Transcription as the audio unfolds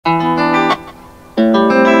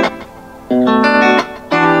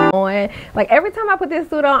on. Like every time I put this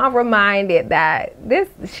suit on, I'm reminded that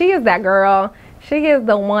she is that girl. She is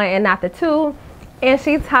the one and not the two. And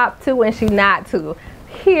she top two and she not two.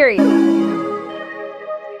 Period.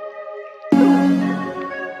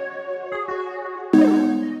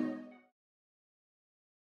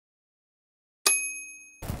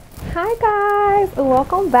 Hi guys,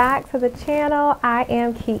 welcome back to the channel. I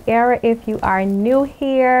am Kiara. If you are new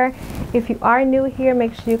here,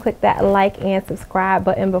 make sure you click that like and subscribe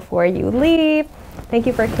button before you leave. Thank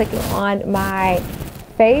you for clicking on my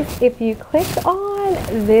face. If you clicked on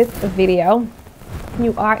this video,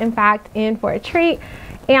 you are in fact in for a treat.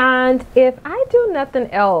 And if I do nothing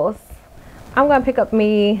else, I'm gonna pick up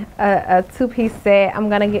me a two-piece set. I'm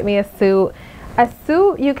gonna get me a suit. A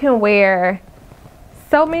suit you can wear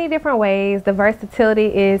so many different ways. The versatility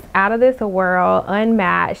is out of this world,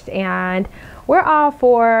 unmatched, and we're all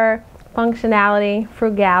for functionality,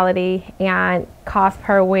 frugality, and cost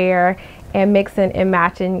per wear, and mixing and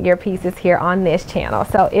matching your pieces here on this channel.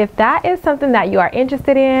 So if that is something that you are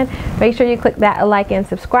interested in, make sure you click that like and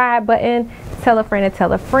subscribe button. Tell a friend to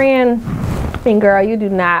tell a friend. And girl, you do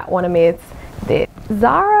not want to miss this.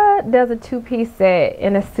 Zara does a two-piece set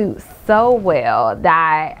in a suit so well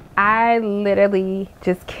that I literally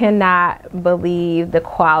just cannot believe the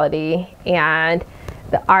quality and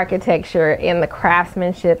the architecture and the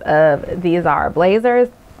craftsmanship of these Zara blazers.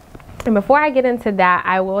 And before I get into that,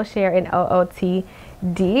 I will share an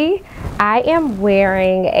OOTD. I am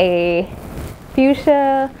wearing a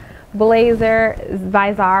fuchsia blazer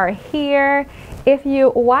by Zara here. If you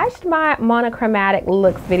watched my monochromatic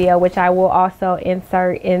looks video, which I will also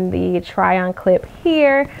insert in the try on clip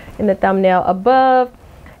here in the thumbnail above,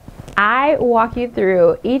 I walk you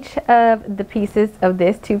through each of the pieces of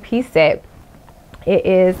this two-piece set. It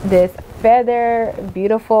is this feather,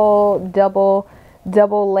 beautiful double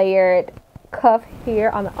layered cuff here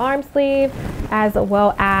on the arm sleeve, as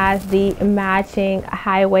well as the matching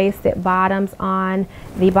high-waisted bottoms on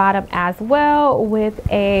the bottom as well, with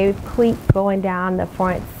a pleat going down the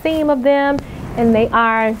front seam of them. And they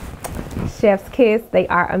are chef's kiss. They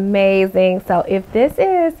are amazing. So if this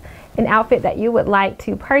is an outfit that you would like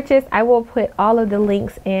to purchase, I will put all of the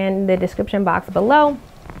links in the description box below,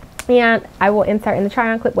 and I will insert in the try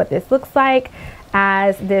on clip what this looks like,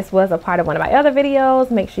 as this was a part of one of my other videos.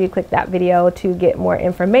 Make sure you click that video to get more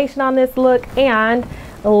information on this look, and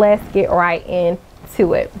let's get right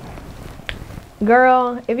into it.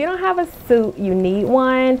 Girl, if you don't have a suit, you need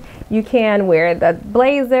one. You can wear the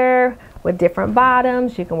blazer with different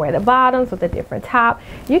bottoms. You can wear the bottoms with a different top.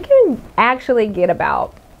 You can actually get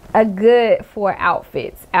about a good 4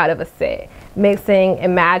 outfits out of a set, mixing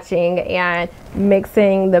and matching and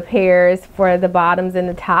mixing the pairs for the bottoms and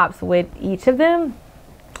the tops with each of them.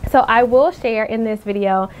 So I will share in this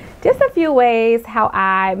video just a few ways how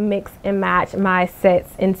I mix and match my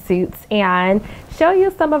sets and suits, and show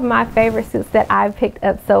you some of my favorite suits that I've picked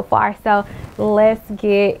up so far. So let's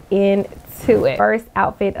get into it. First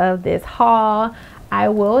outfit of this haul, I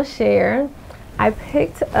will share, I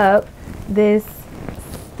picked up this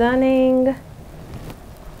stunning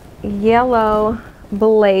yellow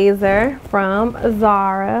blazer from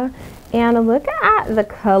Zara, and look at the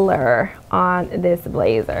color on this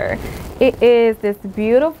blazer. It is this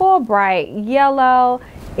beautiful bright yellow.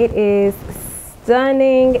 It is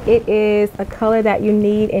stunning. It is a color that you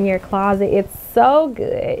need in your closet. It's so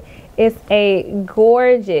good. It's a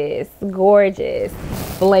gorgeous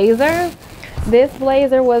blazer. This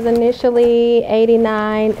blazer was initially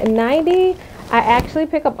 $89.90. I actually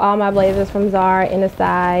pick up all my blazers from Zara in a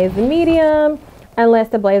size medium, unless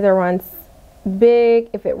the blazer runs big.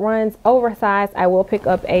 If it runs oversized, I will pick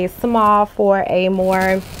up a small for a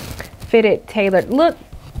more fitted, tailored look.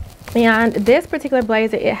 And this particular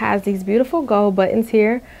blazer, it has these beautiful gold buttons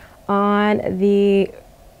here on the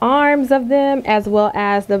arms of them, as well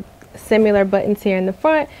as the similar buttons here in the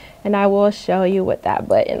front. And I will show you what that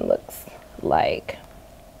button looks like.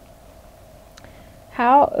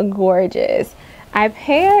 How gorgeous. I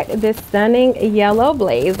paired this stunning yellow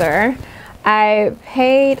blazer. I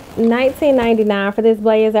paid $19.99 for this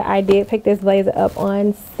blazer. I did pick this blazer up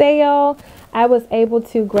on sale. I was able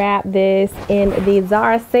to grab this in the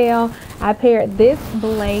Zara sale. I paired this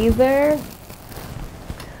blazer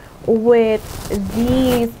with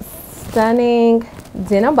these stunning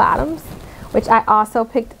denim bottoms, which I also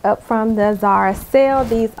picked up from the Zara sale.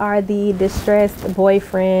 These are the distressed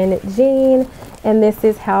boyfriend jean, and this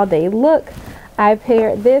is how they look. I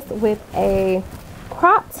paired this with a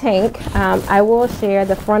crop tank. I will share,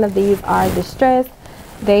 the front of these are distressed.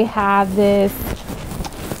 They have this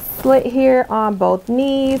slit here on both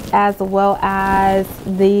knees, as well as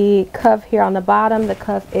the cuff here on the bottom. The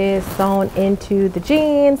cuff is sewn into the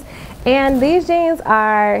jeans, and these jeans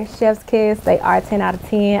are chef's kiss. They are 10 out of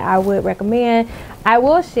 10. I would recommend. I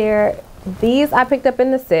will share these. I picked up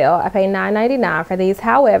in the sale. I paid $9.99 for these.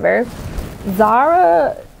 However,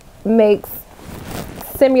 Zara makes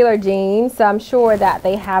similar jeans, so I'm sure that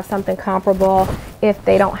they have something comparable if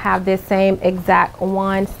they don't have this same exact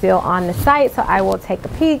one still on the site. So I will take a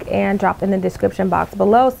peek and drop in the description box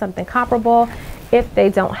below something comparable if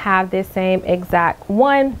they don't have this same exact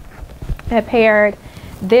one. I paired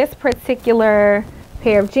this particular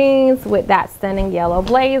pair of jeans with that stunning yellow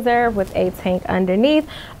blazer with a tank underneath,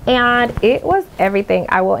 and it was everything.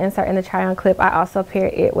 I will insert in the try on clip. I also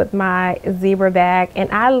paired it with my zebra bag,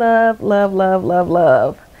 and I love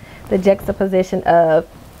the juxtaposition of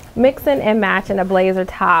mixing and matching a blazer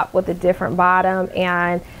top with a different bottom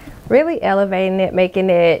and really elevating it, making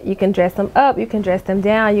it, you can dress them up, you can dress them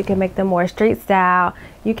down, you can make them more street style.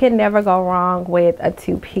 You can never go wrong with a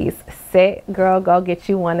two-piece set. Girl, go get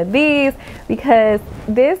you one of these, because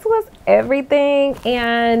this was everything,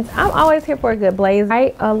 and I'm always here for a good blazer.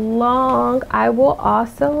 Right along, I will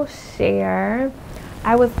also share,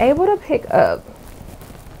 I was able to pick up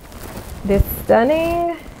this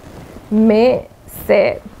stunning mint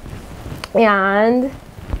set, and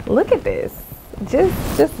look at this.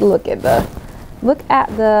 Just look at the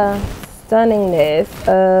stunningness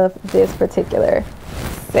of this particular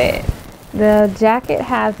set. The jacket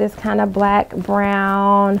has this kind of black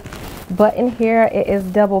brown button here. It is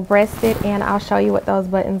double breasted, and I'll show you what those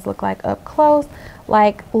buttons look like up close.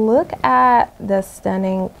 Like, look at the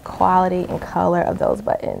stunning quality and color of those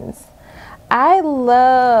buttons. I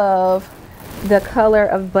love the color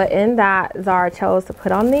of button that Zara chose to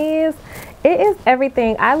put on these. It is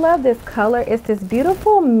everything. I love this color. It's this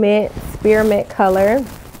beautiful mint spearmint color,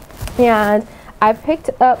 and I picked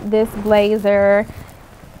up this blazer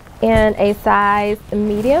in a size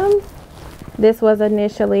medium. This was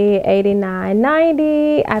initially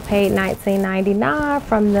 $89.90. I paid $19.99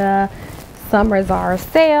 from the summer Zara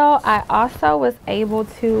sale. I also was able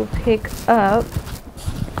to picked up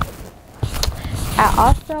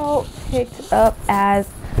as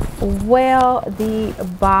well the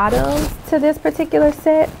bottoms to this particular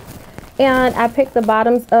set, and I picked the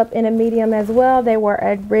bottoms up in a medium as well. They were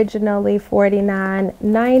originally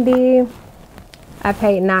 $49.90. I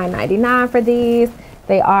paid $9.99 for these.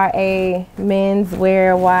 They are a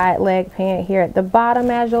menswear wide leg pant here at the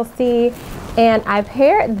bottom, as you'll see, and I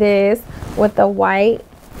paired this with a white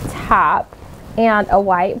top and a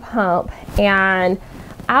white pump, and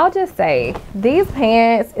I'll just say these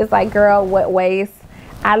pants is like, girl, what waist.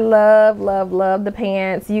 I love the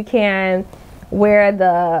pants. You can wear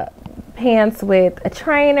the pants with a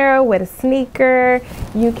trainer, with a sneaker.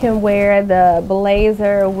 You can wear the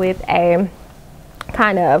blazer with a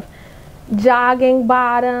kind of jogging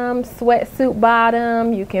bottom, sweatsuit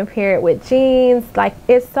bottom. You can pair it with jeans. Like,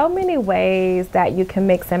 it's so many ways that you can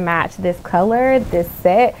mix and match this color, this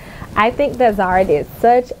set. I think that Zara did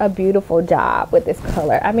such a beautiful job with this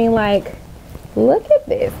color. I mean, like, look at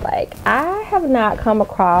this. Like, I have not come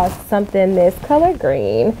across something this color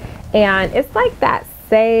green, and it's like that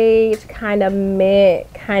sage kind of mint,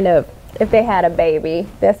 kind of, if they had a baby,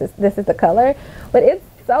 this is the color. But it's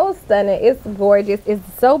so stunning, it's gorgeous, it's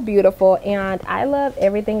so beautiful, and I love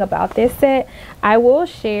everything about this set. I will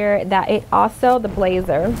share that it also, the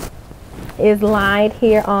blazer is lined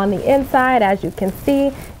here on the inside. As you can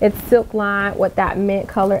see, it's silk lined with that mint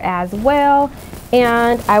color as well.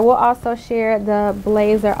 And I will also share the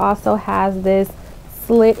blazer also has this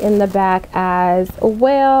slit in the back as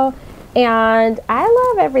well, and I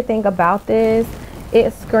love everything about this.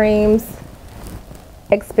 It screams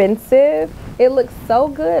expensive. It looks so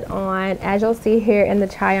good on, as you'll see here in the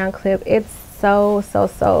try on clip. It's so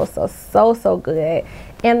good,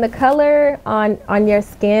 and the color on your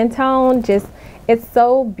skin tone, just, it's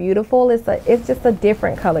so beautiful. It's just a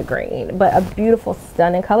different color green, but a beautiful,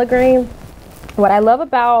 stunning color green. What I love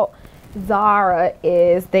about Zara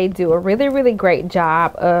is they do a really great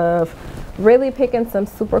job of really picking some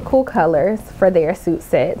super cool colors for their suit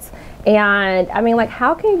sets. And I mean, like,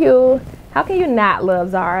 how can you not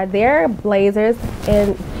love Zara? Their blazers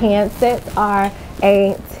and pant sets are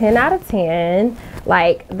a 10 out of 10.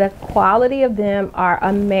 Like, the quality of them are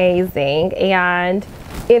amazing, and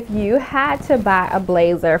if you had to buy a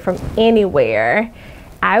blazer from anywhere,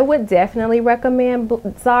 I would definitely recommend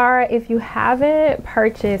Zara. If you haven't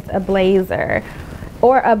purchased a blazer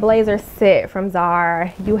or a blazer set from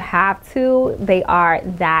Zara, you have to. They are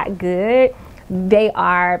that good. They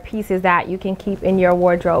are pieces that you can keep in your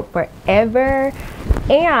wardrobe forever.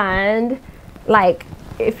 And like,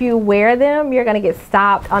 if you wear them, you're gonna get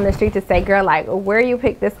stopped on the street to say, girl, like, where you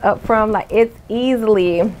pick this up from? Like, it's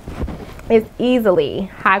easily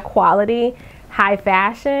high quality, high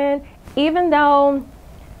fashion. Even though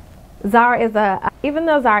Zara is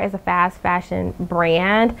a fast fashion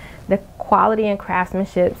brand, the quality and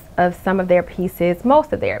craftsmanship of some of their pieces,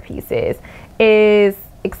 most of their pieces, is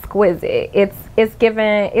exquisite. It's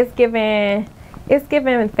given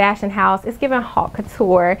fashion house, it's given haute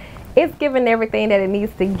couture, it's given everything that it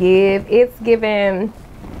needs to give. It's given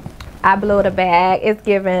I blew the bag, it's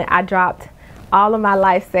given I dropped all of my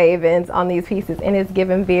life savings on these pieces, and it's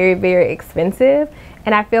given very, very expensive.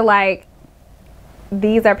 And I feel like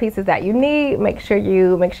these are pieces that you need. Make sure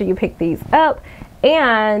you pick these up,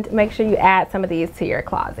 and make sure you add some of these to your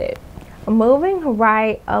closet. Moving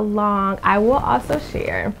right along, I will also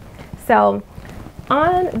share, so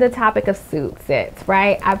on the topic of suit sets,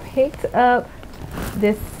 right, I picked up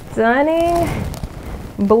this stunning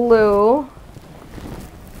blue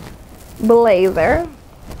blazer.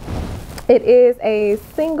 It is a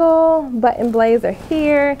single button blazer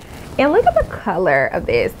here, and look at the color of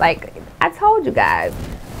this. Like I told you guys,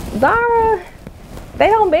 Zara, they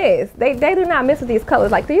don't miss. They do not miss with these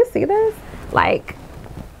colors. Like, do you see this? Like,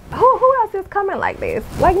 who else is coming like this?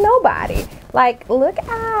 Like, nobody. Like, look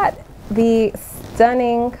at the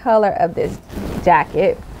stunning color of this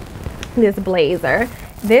jacket, this blazer.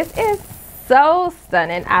 This is so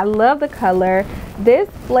stunning. I love the color. This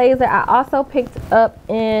blazer I also picked up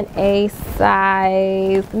in a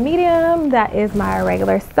size medium. That is my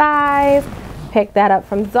regular size. Picked that up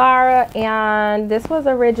from Zara, and this was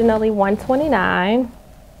originally $129.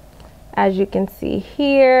 As you can see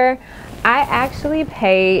here, I actually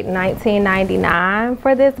paid $19.99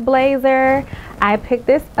 for this blazer. I picked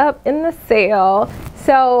this up in the sale.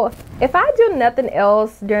 So if I do nothing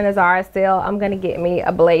else during the Zara sale, I'm gonna get me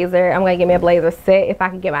a blazer. I'm gonna get me a blazer set if I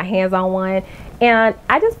can get my hands on one. And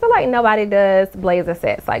I just feel like nobody does blazer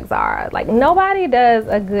sets like Zara. Like, nobody does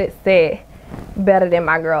a good set better than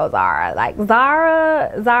my girl Zara. Like,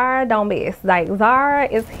 Zara don't miss. Like, Zara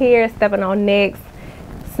is here stepping on necks,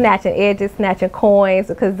 snatching edges, snatching coins,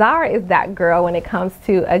 because Zara is that girl when it comes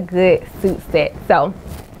to a good suit set. So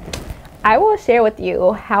I will share with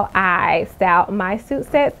you how I styled my suit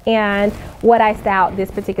sets and what I styled this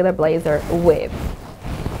particular blazer with.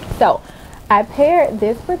 So I paired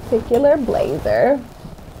this particular blazer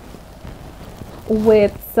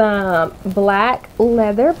with some black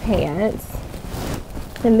leather pants,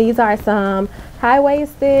 and these are some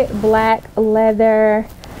high-waisted black leather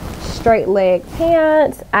straight leg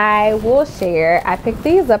pants. I will share, I picked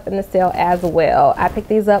these up in the sale as well. I picked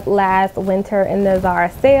these up last winter in the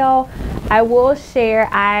Zara sale. I will share,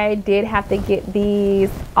 I did have to get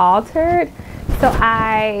these altered. So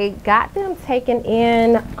I got them taken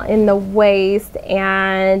in the waist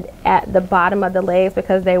and at the bottom of the legs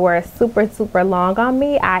because they were super long on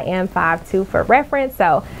me. I am 5'2" for reference,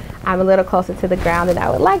 so I'm a little closer to the ground than I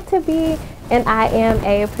would like to be. And I am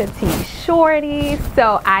a petite shorty,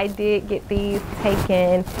 so I did get these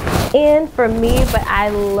taken in for me, but I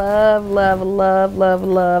love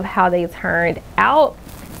how they turned out.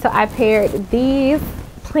 So I paired these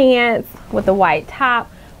pants with the white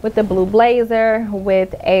top, with the blue blazer,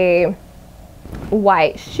 with a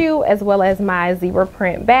white shoe, as well as my zebra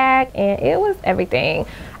print bag, and it was everything.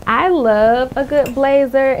 I love a good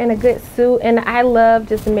blazer and a good suit, and I love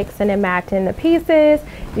just mixing and matching the pieces.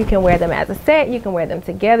 You can wear them as a set, you can wear them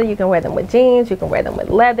together, you can wear them with jeans, you can wear them with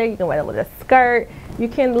leather, you can wear them with a skirt. You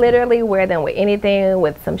can literally wear them with anything,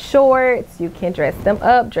 with some shorts. You can dress them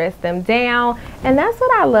up, dress them down, and that's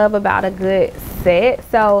what I love about a good set.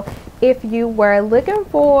 So if you were looking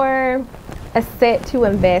for a set to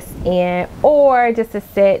invest in, or just a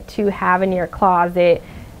set to have in your closet,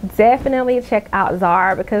 definitely check out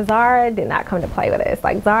Zara, because Zara did not come to play with us.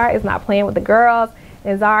 Like, Zara is not playing with the girls,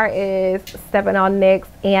 and Zara is stepping on necks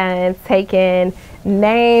and taking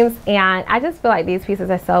names. And I just feel like these pieces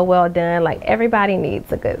are so well done. Like, everybody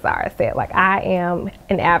needs a good Zara set. Like, I am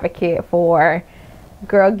an advocate for,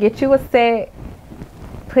 girl, get you a set,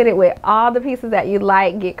 put it with all the pieces that you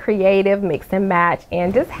like, get creative, mix and match,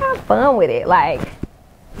 and just have fun with it. Like,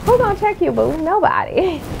 who's gonna check you, boo?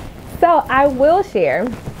 Nobody. So I will share,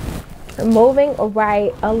 moving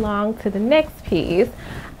right along to the next piece,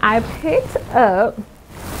 I picked up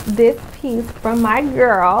this piece from my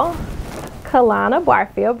girl Kalana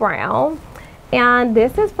Barfield Brown, and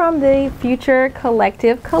this is from the Future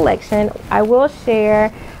Collective collection. I will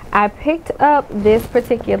share, I picked up this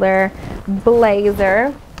particular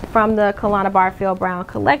blazer from the Kalana Barfield Brown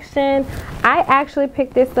collection. I actually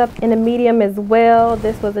picked this up in a medium as well.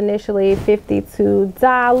 This was initially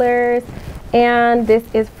 $52, and this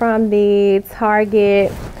is from the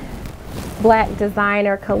Target Black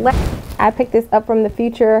Designer Collection. I picked this up from the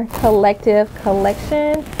Future Collective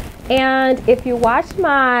collection. And if you watch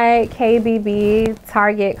my KBB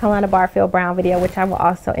Target Kalana Barfield Brown video, which I will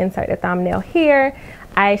also insert the thumbnail here,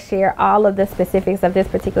 I share all of the specifics of this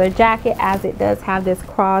particular jacket, as it does have this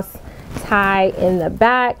cross tie in the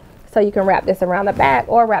back. So you can wrap this around the back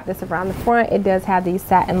or wrap this around the front. It does have these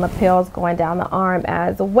satin lapels going down the arm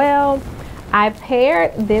as well. I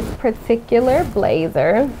paired this particular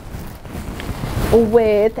blazer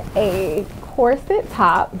with a corset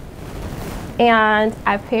top, and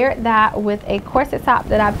I paired that with a corset top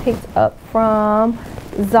that I picked up from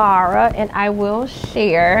Zara, and I will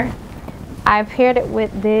share. I paired it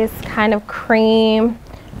with this kind of cream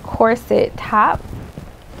corset top,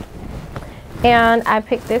 and I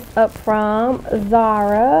picked this up from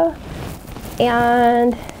Zara,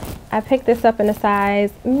 and I picked this up in a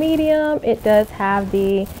size medium. It does have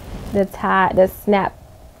the snap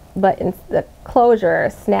buttons, the closure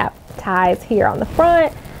snap ties here on the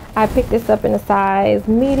front. I picked this up in a size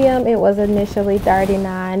medium. It was initially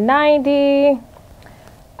 $39.90.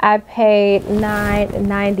 I paid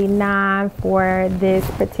 $9.99 for this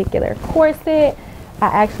particular corset. I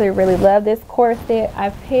actually really love this corset. I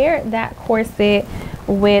paired that corset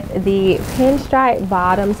with the pinstripe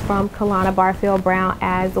bottoms from Kalana Barfield Brown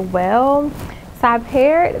as well. So I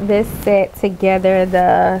paired this set together,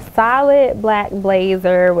 the solid black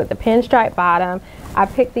blazer with the pinstripe bottom. I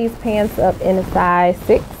picked these pants up in a size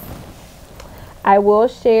 6. I will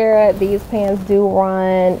share, these pants do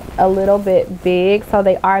run a little bit big, so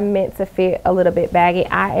they are meant to fit a little bit baggy.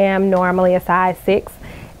 I am normally a size 6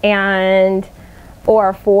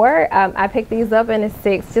 or 4. I picked these up in a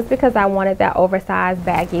 6 just because I wanted that oversized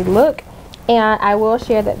baggy look. And I will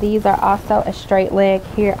share that these are also a straight leg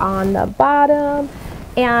here on the bottom.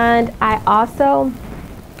 And I also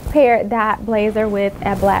paired that blazer with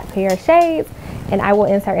a black pair of shades, and I will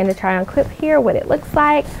insert in the try on clip here what it looks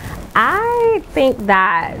like. I think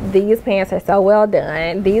that these pants are so well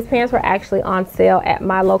done. These pants were actually on sale at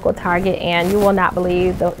my local Target, and you will not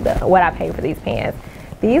believe what I paid for these pants.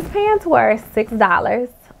 These pants were $6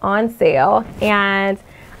 on sale, and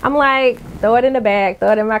I'm like, throw it in the bag,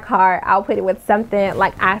 throw it in my car. I'll put it with something.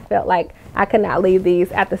 Like, I felt like I could not leave these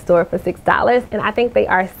at the store for $6, and I think they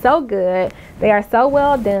are so good. They are so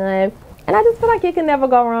well done. And I just feel like you can never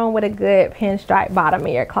go wrong with a good pinstripe bottom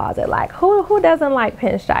in your closet. Like, who doesn't like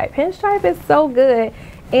pinstripe? Pinstripe is so good.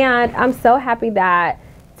 And I'm so happy that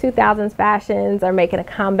 2000s fashions are making a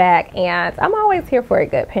comeback, and I'm always here for a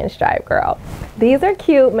good pinstripe, girl. These are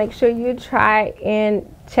cute. Make sure you try and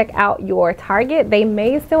check out your Target. They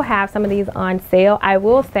may still have some of these on sale. I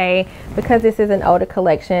will say, because this is an older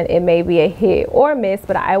collection, it may be a hit or miss,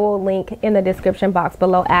 but I will link in the description box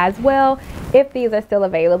below as well if these are still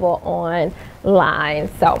available online.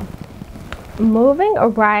 So moving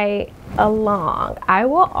right along, I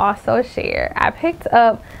will also share, I picked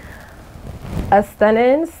up a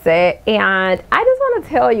stunning set, and I just want to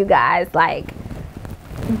tell you guys, like,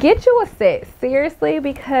 get you a set, seriously,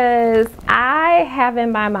 because I have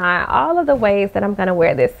in my mind all of the ways that I'm gonna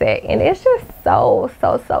wear this set, and it's just so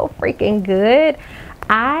freaking good.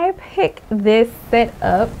 I picked this set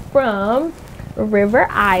up from River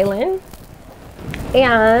Island,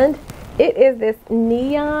 and it is this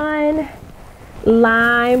neon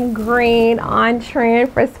lime green, on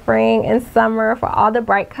trend for spring and summer for all the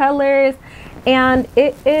bright colors. And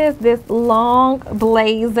it is this long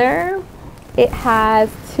blazer. It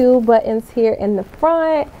has 2 buttons here in the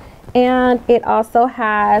front, and it also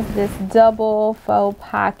has this double faux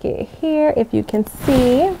pocket here, if you can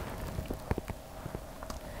see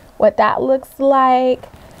what that looks like.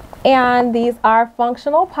 And these are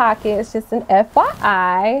functional pockets, just an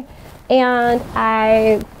FYI. And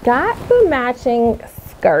I got the matching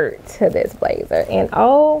skirt to this blazer, and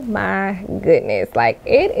oh my goodness, like,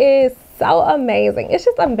 it is so amazing. It's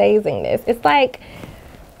just amazingness. It's like,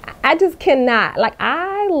 I just cannot, like,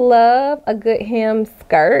 I love a good hem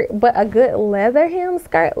skirt, but a good leather hem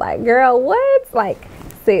skirt, like, girl, what? Like,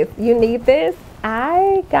 sis, you need this.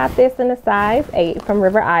 I got this in a size 8 from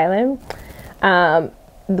River Island,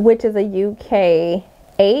 which is a UK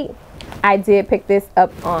 8. I did pick this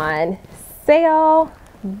up on sale.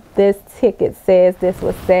 This ticket says this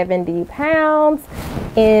was 70 pounds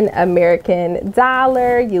in American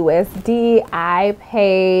dollar, USD. I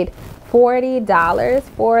paid $40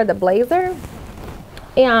 for the blazer,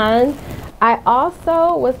 and I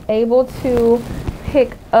also was able to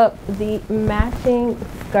pick up the matching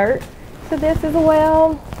skirt to this as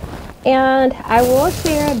well. And I will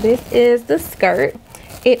share, this is the skirt.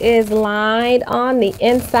 It is lined on the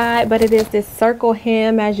inside, but it is this circle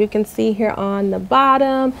hem, as you can see here on the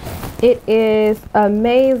bottom. It is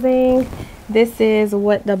amazing. This is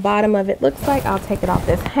what the bottom of it looks like. I'll take it off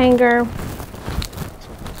this hanger.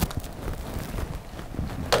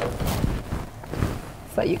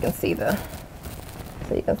 So you can see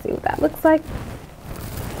what that looks like.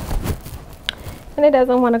 And it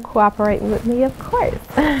doesn't want to cooperate with me, of course.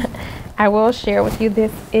 I will share with you,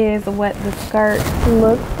 this is what the skirt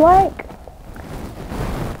looks like.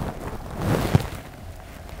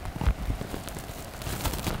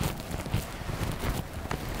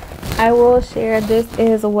 I will share, this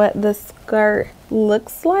is what the skirt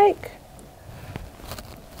looks like.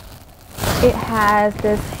 It has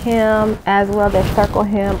this hem as well, this circle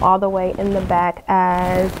hem all the way in the back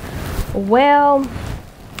as well.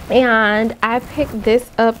 And I picked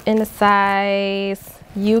this up in a size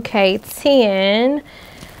UK 10,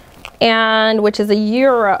 and which is a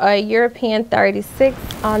European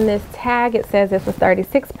 36. On this tag it says this was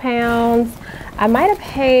 36 pounds. I might have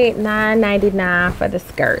paid $9.99 for the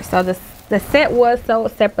skirt. So the set was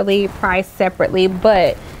sold separately, priced separately,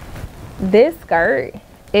 but this skirt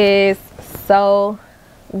is so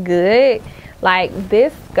good. Like,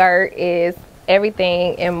 this skirt is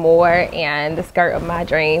everything and more, and the skirt of my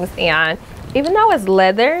dreams. And even though it's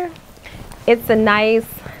leather, it's a nice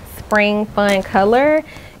spring fun color,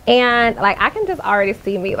 and like I can just already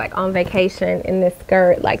see me like on vacation in this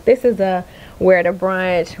skirt. Like, this is a wear to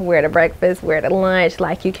brunch, wear to breakfast, wear to lunch.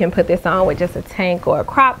 Like, you can put this on with just a tank or a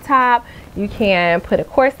crop top. You can put a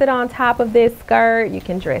corset on top of this skirt. You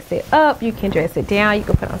can dress it up, you can dress it down, you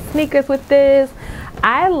can put on sneakers with this.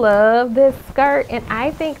 I love this skirt, and I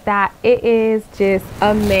think that it is just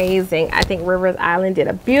amazing. I think River Island did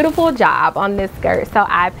a beautiful job on this skirt. So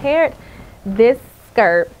I paired this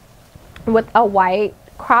skirt with a white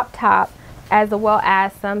crop top, as well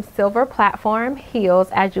as some silver platform heels,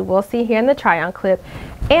 as you will see here in the try on clip.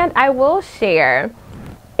 And I will share,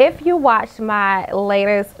 if you watched my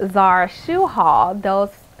latest Zara shoe haul, those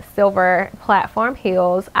silver platform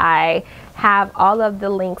heels, I have all of the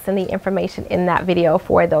links and the information in that video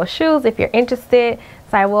for those shoes if you're interested.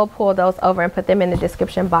 So I will pull those over and put them in the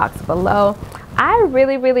description box below. I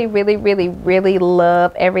really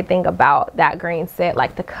love everything about that green set.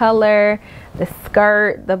 Like the color, the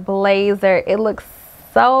skirt, the blazer, it looks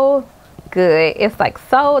so good. It's like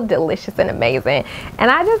so delicious and amazing, and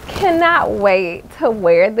I just cannot wait to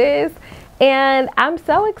wear this. And I'm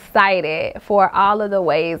so excited for all of the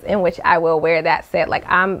ways in which I will wear that set. Like,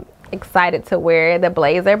 I'm excited to wear the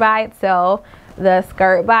blazer by itself, the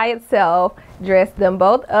skirt by itself, dress them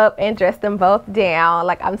both up and dress them both down.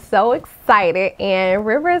 Like, I'm so excited. And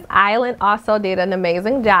River Island also did an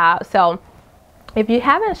amazing job. So if you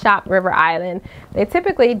haven't shopped River Island, they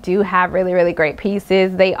typically do have really great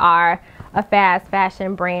pieces. They are a fast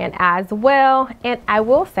fashion brand as well, and I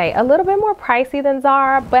will say a little bit more pricey than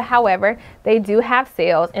Zara, but however, they do have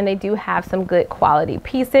sales and they do have some good quality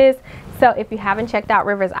pieces. So if you haven't checked out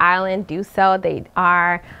River Island, do so. They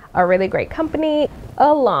are a really great company.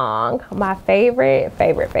 Along my favorite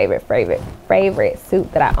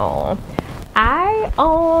suit that I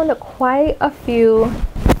own quite a few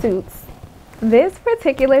suits. This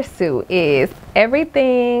particular suit is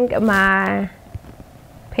everything my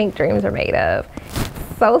pink dreams are made of.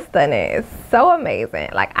 So stunning, it's so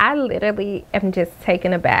amazing. Like, I literally am just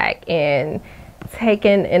taken aback and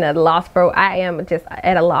taken in a loss for, I am just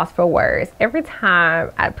at a loss for words. Every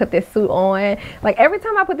time I put this suit on, like every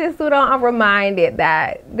time I put this suit on, I'm reminded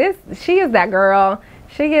that she is that girl.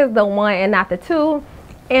 She is the one and not the two,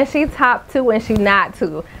 and she top two and she not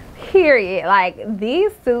two, period. Like,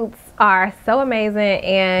 these suits are so amazing,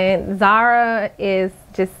 and Zara is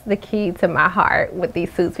just the key to my heart with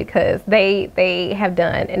these suits, because they have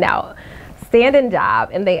done an outstanding job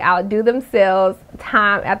and they outdo themselves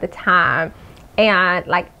time after time. And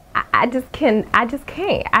like, I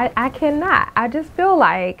cannot. I just feel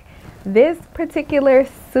like this particular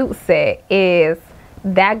suit set is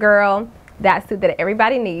that girl, that suit that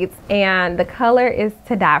everybody needs, and the color is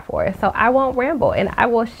to die for. So I won't ramble and I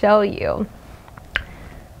will show you.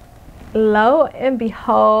 Lo and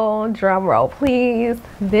behold, drum roll please,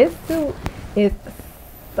 this suit is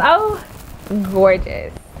so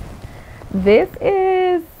gorgeous. This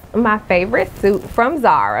is my favorite suit from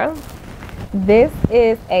Zara. This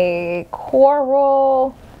is a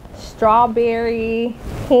coral, strawberry,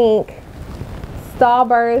 pink,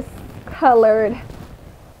 starburst colored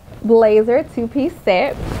blazer two-piece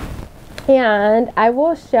set, and I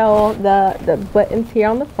will show the buttons here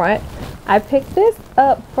on the front. I picked this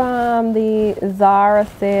up from the Zara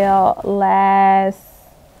sale last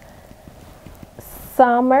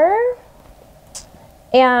summer,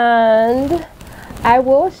 and I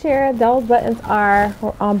will share those buttons are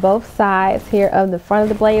on both sides here of the front of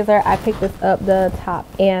the blazer. I picked this up the top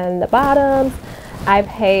and the bottoms. I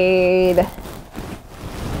paid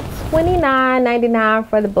 $29.99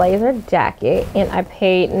 for the blazer jacket, and I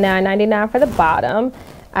paid $9.99 for the bottom.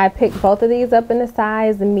 I picked both of these up in the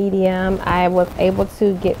size medium. I was able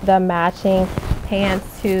to get the matching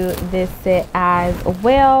pants to this set as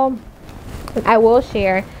well. I will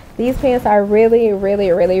share, these pants are really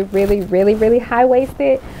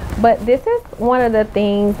high-waisted, but this is one of the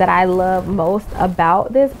things that I love most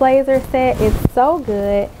about this blazer set. It's so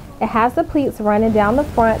good. It has the pleats running down the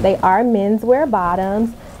front. They are menswear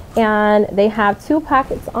bottoms, and they have 2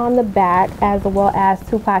 pockets on the back as well as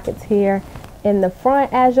 2 pockets here in the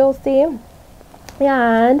front, as you'll see.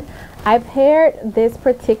 And I paired this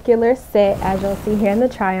particular set, as you'll see here in the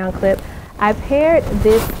try-on clip, I paired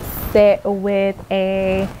this set with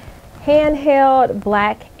a handheld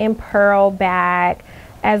black and pearl bag,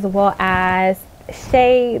 as well as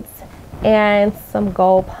shades and some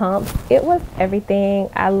gold pumps. It was everything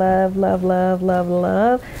I love.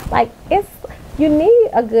 Like, you need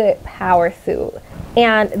a good power suit,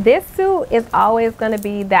 and this suit is always going to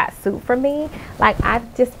be that suit for me. Like, I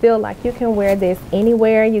just feel like you can wear this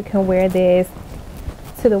anywhere. You can wear this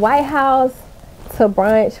to the White House, to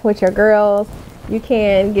brunch with your girls. You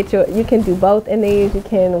can do both in these. You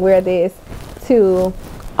can wear this to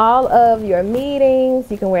all of your meetings.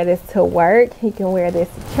 You can wear this to work. You can wear this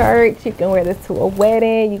to church. You can wear this to a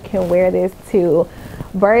wedding. You can wear this to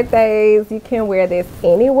birthdays. You can wear this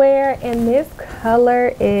anywhere, and this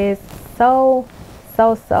color is so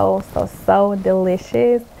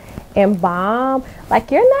delicious and bomb.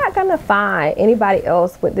 Like, you're not gonna find anybody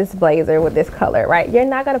else with this blazer with this color, right? You're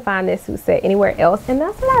not gonna find this suit set anywhere else, and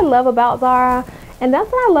that's what I love about Zara, and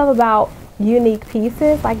that's what I love about unique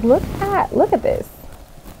pieces. Like, look at this.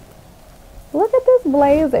 Look at this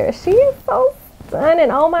blazer. She is so stunning.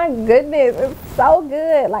 Oh my goodness, it's so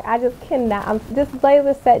good. Like, I just cannot. This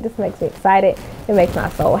blazer set just makes me excited. It makes my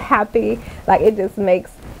soul happy. Like, it just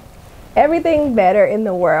makes everything better in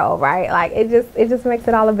the world, right? Like, it just makes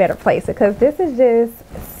it all a better place, because this is just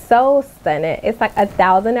so stunning. It's like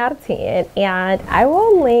 1,000 out of 10, and I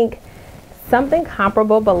will link something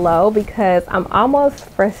comparable below, because I'm almost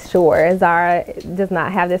for sure Zara does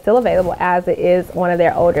not have this still available, as it is one of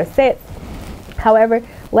their older sets. However,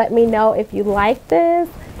 let me know if you like this,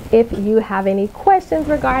 if you have any questions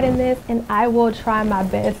regarding this, and I will try my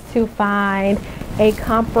best to find a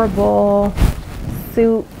comparable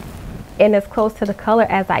suit and as close to the color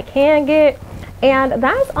as I can get. And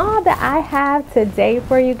that's all that I have today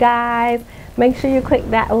for you guys. Make sure you click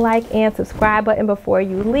that like and subscribe button before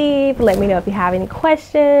you leave. Let me know if you have any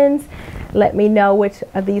questions. Let me know which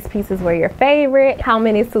of these pieces were your favorite. How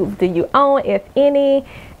many suits do you own, if any?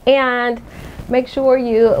 And make sure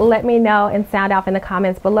you let me know and sound off in the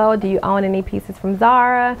comments below. Do you own any pieces from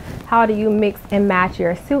Zara? How do you mix and match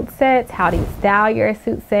your suit sets? How do you style your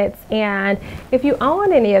suit sets? And if you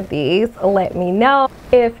own any of these, let me know.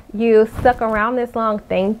 If you stuck around this long,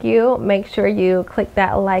 thank you. Make sure you click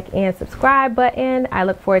that like and subscribe button. I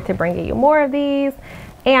look forward to bringing you more of these.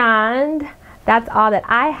 And that's all that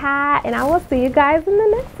I had, and I will see you guys in the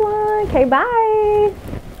next one. Okay, bye.